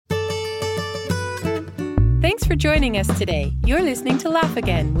Thanks for joining us today. You're listening to Laugh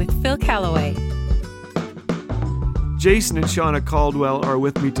Again with Phil Callaway. Jason and Shauna Caldwell are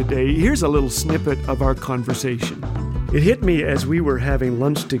with me today. Here's a little snippet of our conversation. It hit me as we were having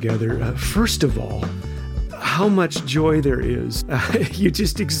lunch together. First of all, how much joy there is. You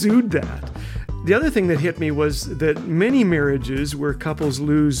just exude that. The other thing that hit me was that many marriages where couples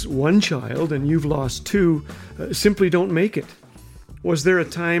lose one child and you've lost two simply don't make it. Was there a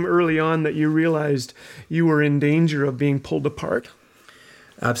time early on that you realized you were in danger of being pulled apart?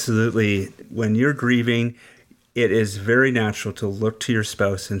 Absolutely. When you're grieving, it is very natural to look to your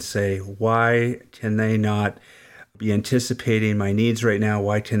spouse and say, why can they not be anticipating my needs right now?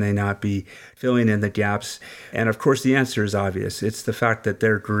 Why can they not be filling in the gaps? And of course, the answer is obvious. It's the fact that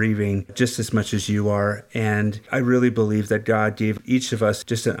they're grieving just as much as you are. And I really believe that God gave each of us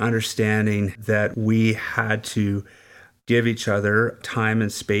just an understanding that we had to give each other time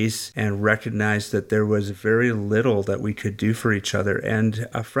and space and recognize that there was very little that we could do for each other. And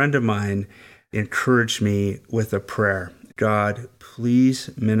a friend of mine encouraged me with a prayer. God,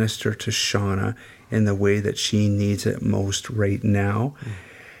 please minister to Shauna in the way that she needs it most right now.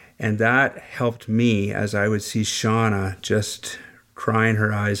 And that helped me as I would see Shauna just crying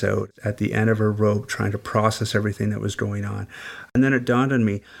her eyes out at the end of her rope, trying to process everything that was going on. And then it dawned on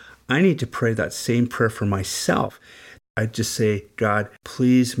me, I need to pray that same prayer for myself. I'd just say, God,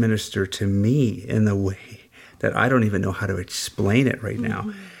 please minister to me in the way that I don't even know how to explain it right now.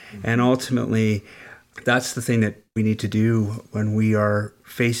 And ultimately, that's the thing that we need to do when we are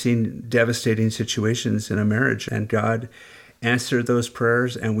facing devastating situations in a marriage. And God answered those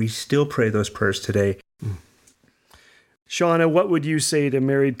prayers, and we still pray those prayers today. Shauna, what would you say to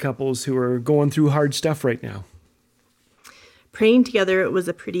married couples who are going through hard stuff right now? Praying together was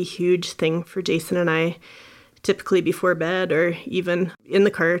a pretty huge thing for Jason and I. Typically before bed or even in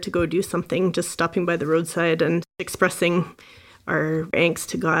the car to go do something, just stopping by the roadside and expressing our angst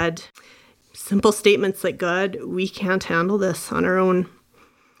to God. Simple statements like, God, we can't handle this on our own.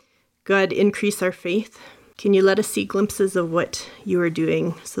 God, increase our faith. Can you let us see glimpses of what you are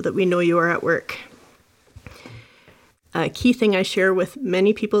doing so that we know you are at work? A key thing I share with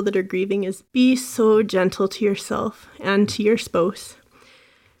many people that are grieving is be so gentle to yourself and to your spouse.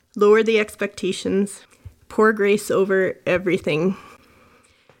 Lower the expectations. Pour grace over everything.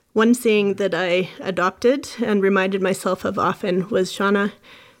 One saying that I adopted and reminded myself of often was, Shauna,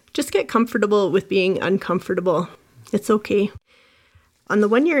 just get comfortable with being uncomfortable. It's okay. On the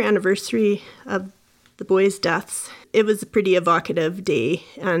 1-year anniversary of the boys' deaths, it was a pretty evocative day.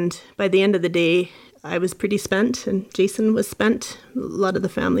 And by the end of the day, I was pretty spent and Jason was spent. A lot of the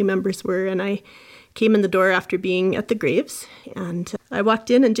family members were, and I came in the door after being at the graves, and I walked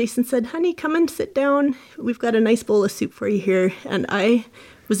in and Jason said, honey, come and sit down. We've got a nice bowl of soup for you here. And I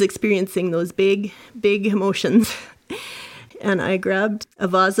was experiencing those big, big emotions. And I grabbed a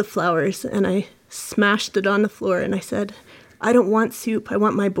vase of flowers and I smashed it on the floor and I said, I don't want soup. I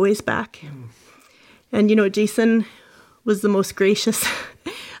want my boys back. And, Jason was the most gracious.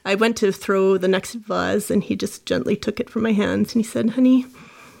 I went to throw the next vase and he just gently took it from my hands and he said, honey,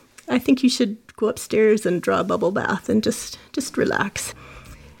 I think you should go upstairs and draw a bubble bath and just relax.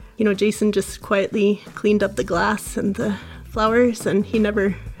 Jason just quietly cleaned up the glass and the flowers, and he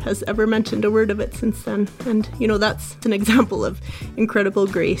never has ever mentioned a word of it since then. And, that's an example of incredible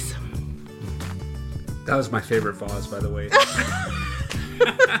grace. That was my favorite vase, by the way.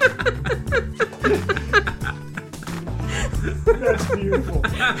 That's beautiful.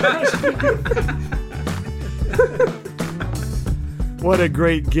 What a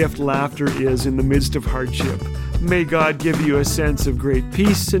great gift laughter is in the midst of hardship. May God give you a sense of great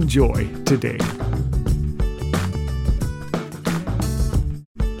peace and joy today.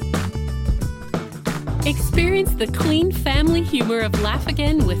 Experience the clean family humor of Laugh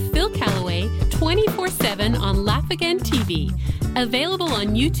Again with Phil Callaway 24/7 on Laugh Again TV. Available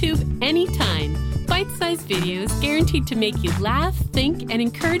on YouTube anytime. Bite-sized videos guaranteed to make you laugh, think, and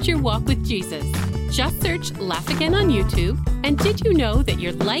encourage your walk with Jesus. Just search Laugh Again on YouTube. And did you know that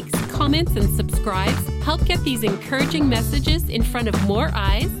your likes, comments, and subscribes help get these encouraging messages in front of more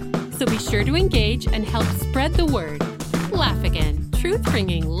eyes? So be sure to engage and help spread the word. Laugh Again. Truth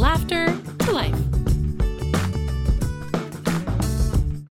bringing laughter to life.